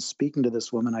situations. Speaking to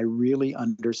this woman, I really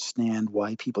understand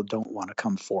why people don't want to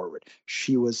come forward.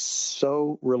 She was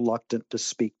so reluctant to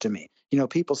speak to me. You know,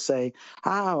 people say,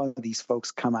 these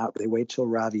folks come out, they wait till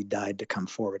Ravi died to come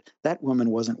forward. That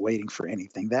woman wasn't waiting for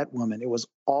anything. That woman, it was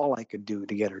all I could do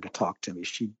to get her to talk to me.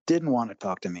 She didn't want to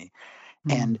talk to me.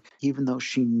 Mm-hmm. And even though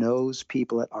she knows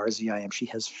people at RZIM, she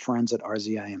has friends at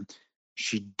RZIM,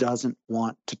 she doesn't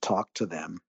want to talk to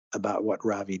them about what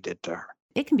Ravi did to her.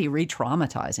 It can be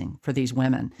re-traumatizing for these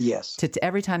women. Yes. To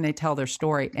every time they tell their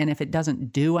story. And if it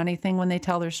doesn't do anything when they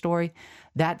tell their story,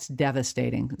 that's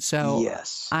devastating. So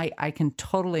yes. I can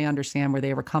totally understand where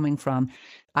they were coming from.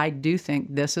 I do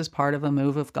think this is part of a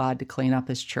move of God to clean up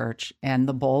his church. And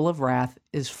the bowl of wrath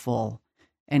is full.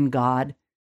 And God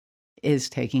is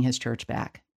taking his church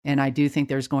back. And I do think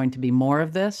there's going to be more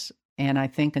of this. And I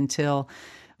think until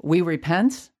we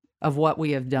repent of what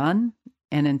we have done,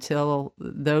 and until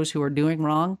those who are doing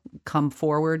wrong come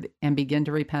forward and begin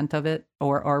to repent of it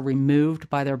or are removed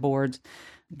by their boards,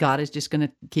 God is just going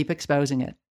to keep exposing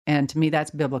it. And to me,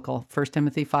 that's biblical. 1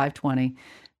 Timothy 5:20,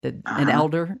 that an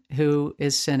elder who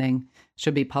is sinning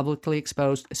should be publicly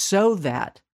exposed so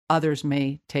that others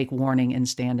may take warning and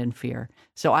stand in fear.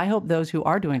 So I hope those who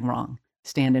are doing wrong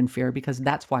stand in fear, because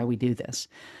that's why we do this.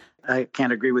 I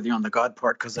can't agree with you on the God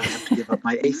part because I have to give up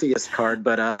my atheist card.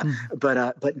 But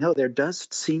no, there does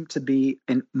seem to be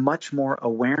much more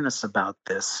awareness about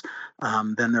this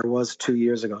than there was 2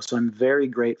 years ago. So I'm very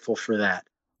grateful for that.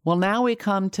 Well, now we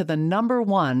come to the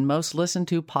 #1 most listened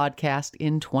to podcast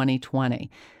in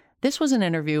 2020. This was an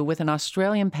interview with an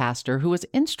Australian pastor who was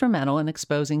instrumental in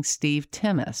exposing Steve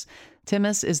Timmis.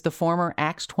 Timmis is the former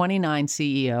Acts 29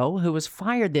 CEO who was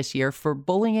fired this year for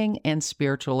bullying and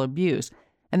spiritual abuse.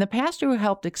 And the pastor who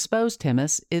helped expose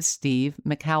Timmis is Steve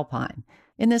McAlpine.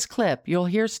 In this clip, you'll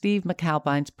hear Steve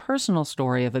McAlpine's personal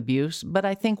story of abuse, but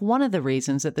I think one of the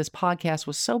reasons that this podcast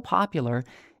was so popular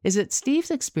is that Steve's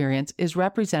experience is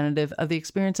representative of the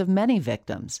experience of many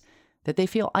victims. that they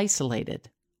feel isolated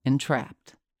and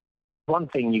trapped. One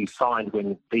thing you find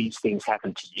when these things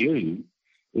happen to you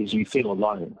is you feel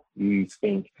alone. You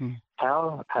think,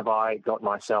 how have I got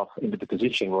myself into the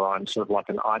position where I'm sort of like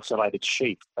an isolated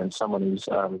sheep and someone is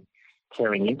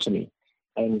tearing into me?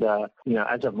 And,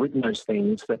 as I've written those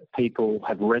things, that people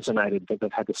have resonated, that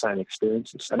they've had the same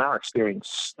experiences. And our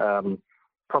experience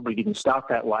probably didn't start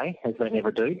that way, as they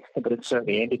never do, but it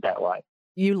certainly ended that way.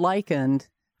 You likened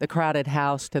the crowded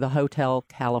house to the Hotel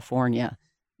California.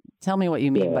 Tell me what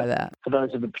you mean by that. For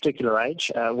those of a particular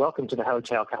age, welcome to the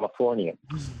Hotel California.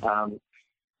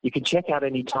 You can check out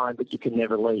any time, but you can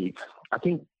never leave. I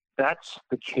think that's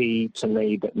the key to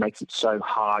me that makes it so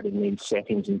hard in these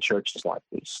settings in churches like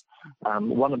this.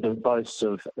 One of the boasts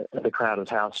of the crowded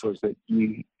house was that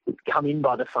you come in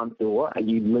by the front door and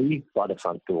you leave by the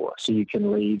front door. So you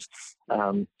can leave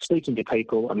speaking to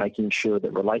people and making sure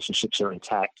that relationships are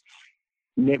intact.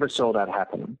 Never saw that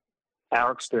happen.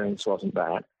 Our experience wasn't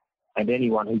that. And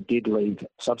anyone who did leave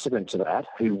subsequent to that,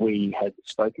 who we had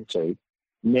spoken to,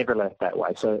 never left that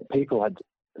way. So people had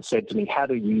said to me, how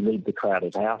do you leave the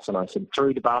crowded house? And I said,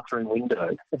 through the bathroom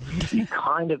window. You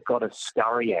kind of got to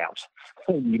scurry out.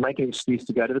 You make an excuse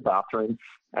to go to the bathroom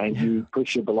and you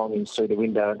push your belongings through the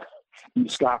window. You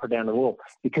scarper down the wall.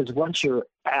 Because once you're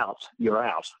out, you're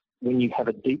out. When you have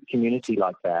a deep community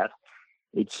like that,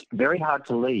 it's very hard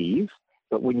to leave.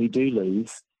 But when you do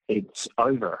leave, it's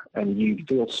over and you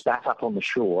feel spat up on the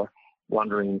shore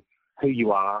wondering who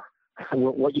you are,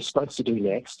 what you're supposed to do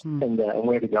next, and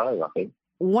where to go, I think.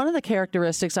 One of the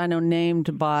characteristics I know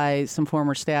named by some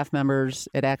former staff members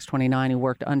at Acts 29 who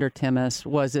worked under Timmis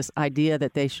was this idea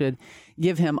that they should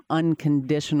give him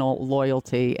unconditional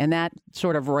loyalty. And that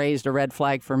sort of raised a red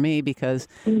flag for me because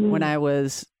when I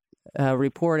was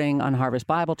reporting on Harvest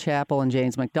Bible Chapel and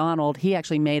James MacDonald, he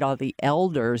actually made all the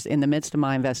elders in the midst of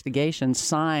my investigation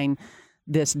sign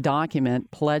this document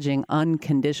pledging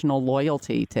unconditional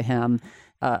loyalty to him.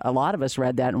 A lot of us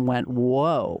read that and went,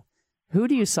 whoa. Who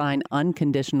do you sign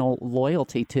unconditional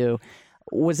loyalty to?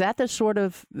 Was that the sort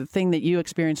of thing that you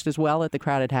experienced as well at the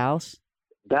crowded house?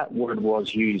 That word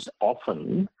was used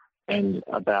often and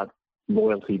about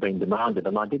loyalty being demanded.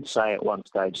 And I did say at one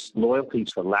stage, loyalty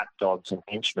is for lapdogs and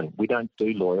henchmen. We don't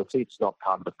do loyalty. It's not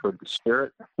part of the fruit of the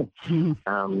Spirit.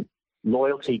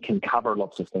 Loyalty can cover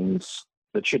lots of things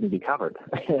that shouldn't be covered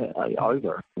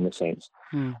over, in a sense.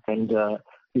 And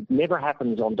it never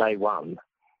happens on day one.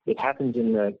 It happens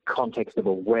in the context of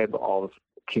a web of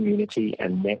community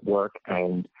and network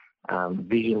and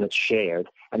vision that's shared.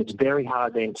 And it's very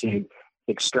hard then to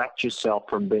extract yourself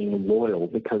from being loyal,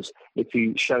 because if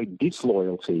you show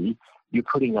disloyalty, you're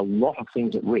putting a lot of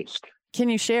things at risk. Can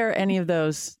you share any of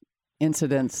those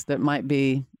incidents that might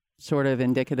be sort of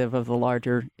indicative of the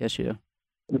larger issue?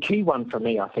 The key one for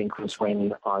me, I think, was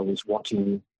when I was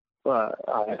watching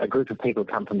a group of people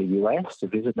come from the US to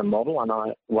visit the model,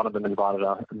 and one of them invited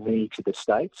me to the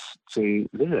States to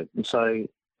visit. And so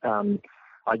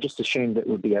I just assumed it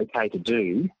would be okay to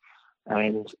do,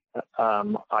 and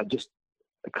I just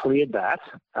cleared that,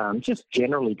 just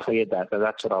generally cleared that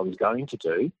that's what I was going to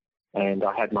do. And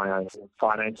I had my own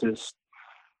finances,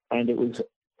 and it was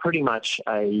pretty much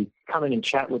a come in and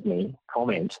chat with me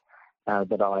comment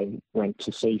that I went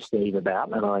to see Steve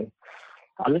about. And I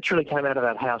literally came out of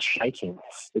that house shaking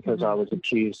because I was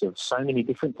accused of so many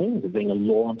different things, of being a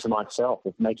law unto myself,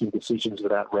 of making decisions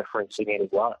without referencing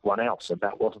anyone else, and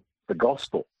that wasn't the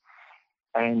gospel.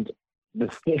 And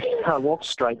I walked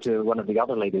straight to one of the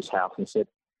other leaders' house and said,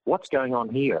 what's going on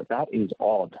here? That is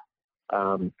odd.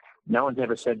 No one's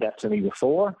ever said that to me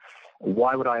before.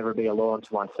 Why would I ever be a law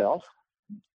unto myself?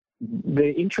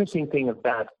 The interesting thing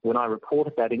about when I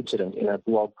reported that incident in a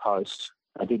blog post,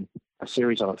 I did a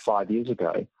series on it 5 years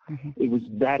ago, it was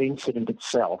that incident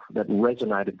itself that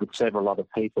resonated with several other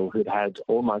people who'd had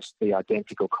almost the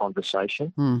identical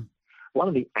conversation. One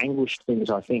of the anguished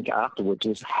things I think afterwards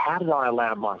is, how did I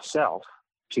allow myself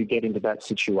to get into that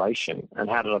situation, and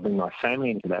how did I bring my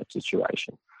family into that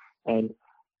situation? And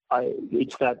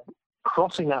it's that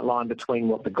crossing that line between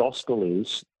what the gospel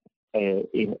is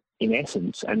in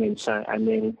essence, and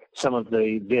then some of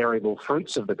the variable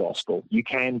fruits of the gospel. You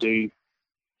can do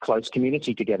close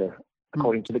community together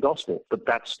according to the gospel, but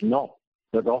that's not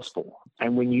the gospel.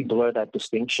 And when you blur that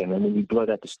distinction, and when you blur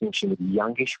that distinction with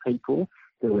youngish people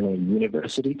who are in a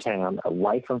university town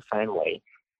away from family,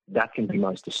 that can be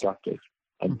most destructive.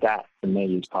 And that, for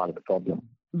me, is part of the problem.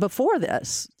 Before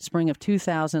this, spring of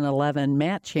 2011,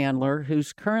 Matt Chandler,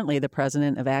 who's currently the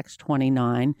president of Acts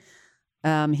 29,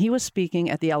 he was speaking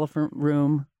at the Elephant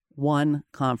Room 1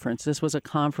 conference. This was a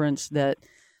conference that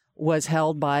was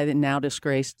held by the now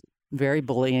disgraced very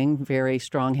bullying, very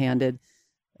strong-handed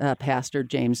pastor,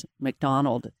 James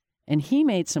MacDonald. And he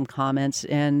made some comments,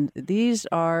 and these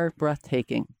are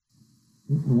breathtaking.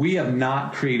 We have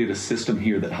not created a system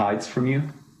here that hides from you.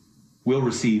 We'll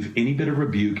receive any bit of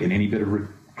rebuke and any bit of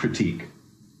critique.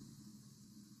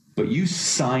 But you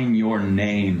sign your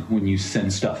name when you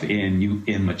send stuff in, you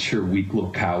immature, weak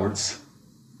little cowards.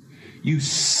 You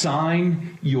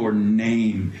sign your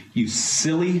name, you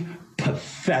silly,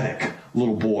 pathetic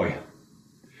little boy.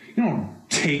 You don't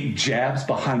take jabs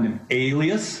behind an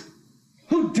alias.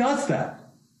 Who does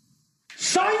that?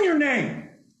 Sign your name.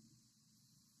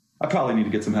 I probably need to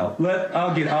get some help. I'll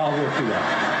work through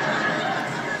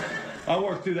that. I'll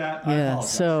work through that. Yeah,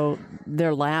 so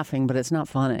they're laughing, but it's not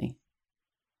funny.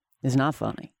 It's not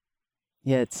funny.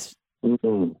 It's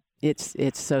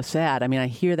so sad. I mean, I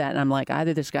hear that and I'm like,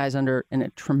 either this guy's under a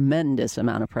tremendous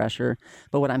amount of pressure,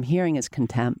 but what I'm hearing is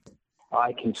contempt.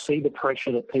 I can see the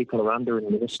pressure that people are under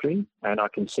in ministry, and I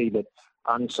can see that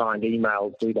unsigned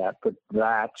emails do that, but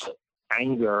that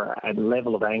anger and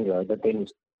level of anger that then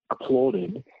is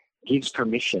applauded gives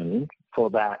permission for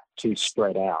that to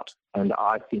spread out. And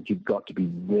I think you've got to be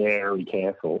very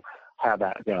careful how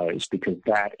that goes, because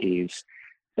that is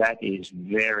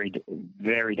very,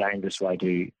 very dangerous way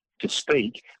to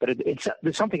speak. But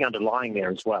there's something underlying there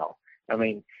as well. I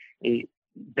mean,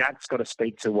 that's got to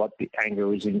speak to what the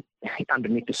anger is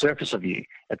underneath the surface of you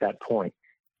at that point.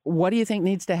 What do you think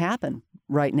needs to happen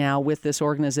right now with this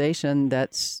organization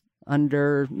that's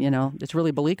under, it's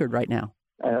really beleaguered right now?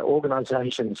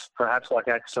 Organizations, perhaps like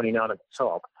Acts 29 at the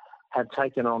top, have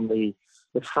taken on the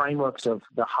frameworks of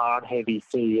the hard, heavy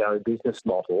CEO business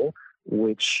model,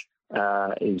 which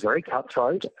is very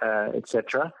cutthroat,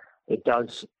 etc. It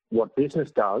does what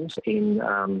business does in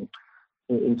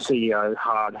CEO,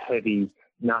 hard, heavy,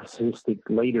 narcissistic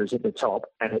leaders at the top,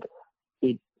 and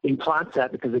it implants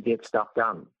that because it gets stuff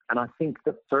done. And I think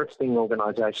the first thing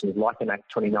organisations like an Act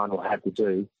 29 will have to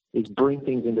do is bring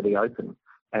things into the open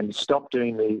and stop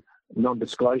doing the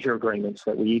non-disclosure agreements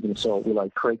that we even saw at Willow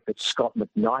Creek that Scott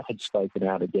McKnight had spoken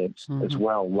out against as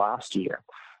well last year.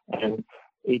 And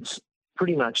it's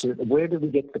pretty much, where do we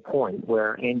get to the point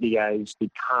where NDAs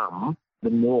become the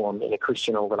norm in a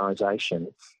Christian organisation,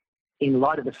 in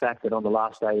light of the fact that on the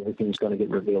last day everything's going to get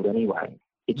revealed anyway?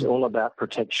 It's all about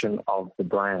protection of the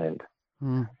brand.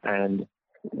 And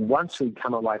once we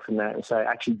come away from that and say,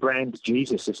 actually, brand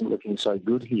Jesus isn't looking so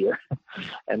good here,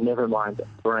 and never mind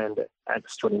brand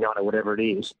Acts 29 or whatever it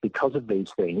is, because of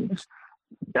these things,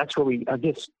 that's where we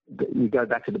go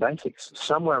back to the basics.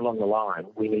 Somewhere along the line,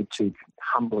 we need to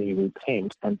humbly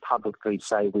repent and publicly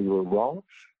say we were wrong.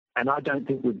 And I don't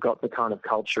think we've got the kind of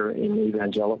culture in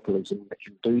evangelicalism that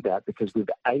can do that, because we've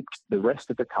aped the rest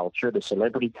of the culture, the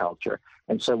celebrity culture.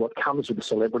 And so what comes with the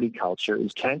celebrity culture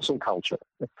is cancel culture.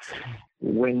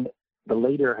 When the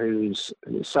leader who's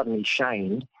suddenly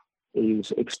shamed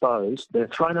is exposed, they're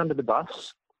thrown under the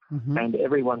bus, and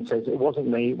everyone says, it wasn't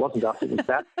me, it wasn't us, it was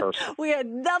that person. We had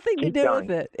nothing to do with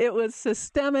it. It was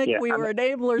systemic. We were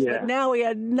enablers, but now we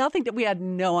had nothing we had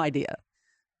no idea.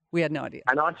 We had no idea.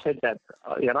 And I've said that,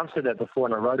 and I've said that before,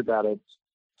 and I wrote about it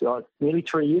nearly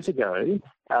 3 years ago,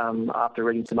 after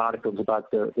reading some articles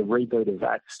about the reboot of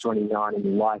Acts 29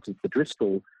 in light of the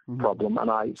Driscoll problem.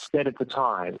 And I said at the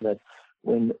time that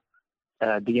when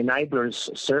the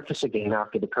enablers surface again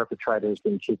after the perpetrator has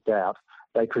been kicked out,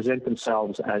 they present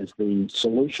themselves as the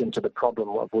solution to the problem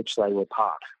of which they were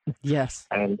part. Yes.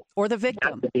 Or the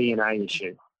victim. That's the DNA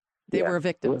issue. They were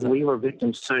victims. We were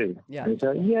victims too. Yeah. And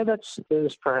so,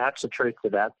 there's perhaps a truth to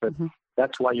that, but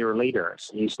that's why you're a leader.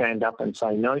 So you stand up and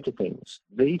say no to things.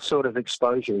 These sort of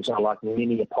exposures are like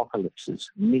mini apocalypses,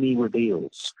 mini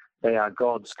reveals. They are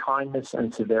God's kindness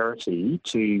and severity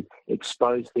to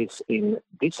expose this in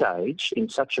this age in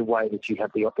such a way that you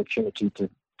have the opportunity to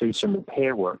do some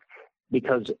repair work.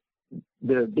 Because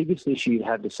the biggest issue you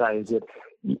have to say is that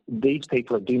these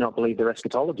people do not believe their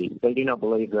eschatology. They do not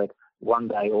believe that one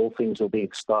day all things will be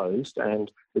exposed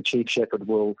and the chief shepherd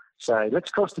will say,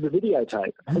 let's cross to the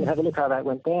videotape and have a look how that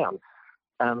went down.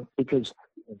 Because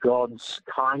God's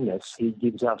kindness, he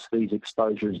gives us these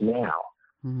exposures now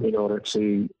in order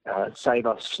to save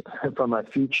us from a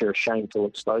future shameful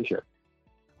exposure.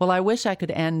 Well, I wish I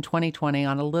could end 2020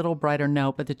 on a little brighter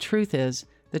note, but the truth is,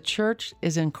 the church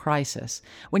is in crisis.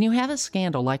 When you have a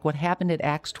scandal like what happened at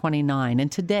Acts 29,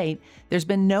 and to date, there's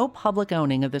been no public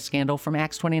owning of the scandal from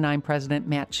Acts 29 President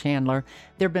Matt Chandler.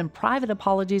 There have been private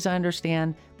apologies, I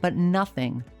understand, but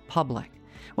nothing public.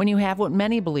 When you have what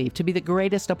many believe to be the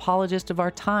greatest apologist of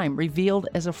our time revealed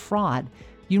as a fraud,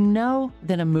 you know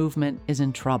that a movement is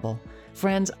in trouble.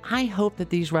 Friends, I hope that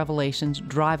these revelations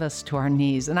drive us to our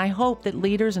knees, and I hope that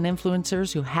leaders and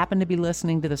influencers who happen to be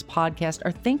listening to this podcast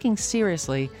are thinking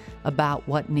seriously about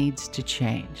what needs to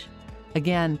change.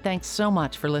 Again, thanks so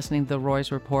much for listening to The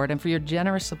Roys Report and for your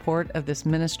generous support of this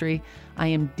ministry. I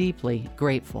am deeply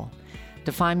grateful.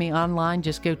 To find me online,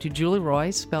 just go to Julie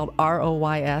Roys, spelled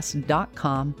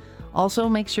ROYS.com. Also,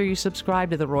 make sure you subscribe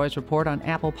to The Roys Report on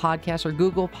Apple Podcasts or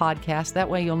Google Podcasts. That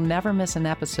way you'll never miss an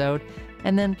episode.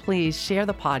 And then please share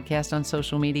the podcast on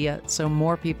social media so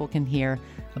more people can hear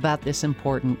about this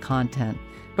important content.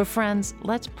 But friends,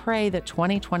 let's pray that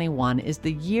 2021 is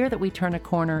the year that we turn a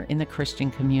corner in the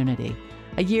Christian community.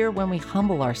 A year when we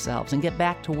humble ourselves and get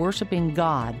back to worshiping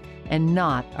God and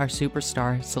not our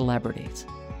superstar celebrities.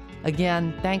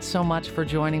 Again, thanks so much for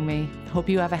joining me. Hope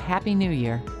you have a happy new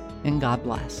year, and God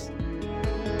bless.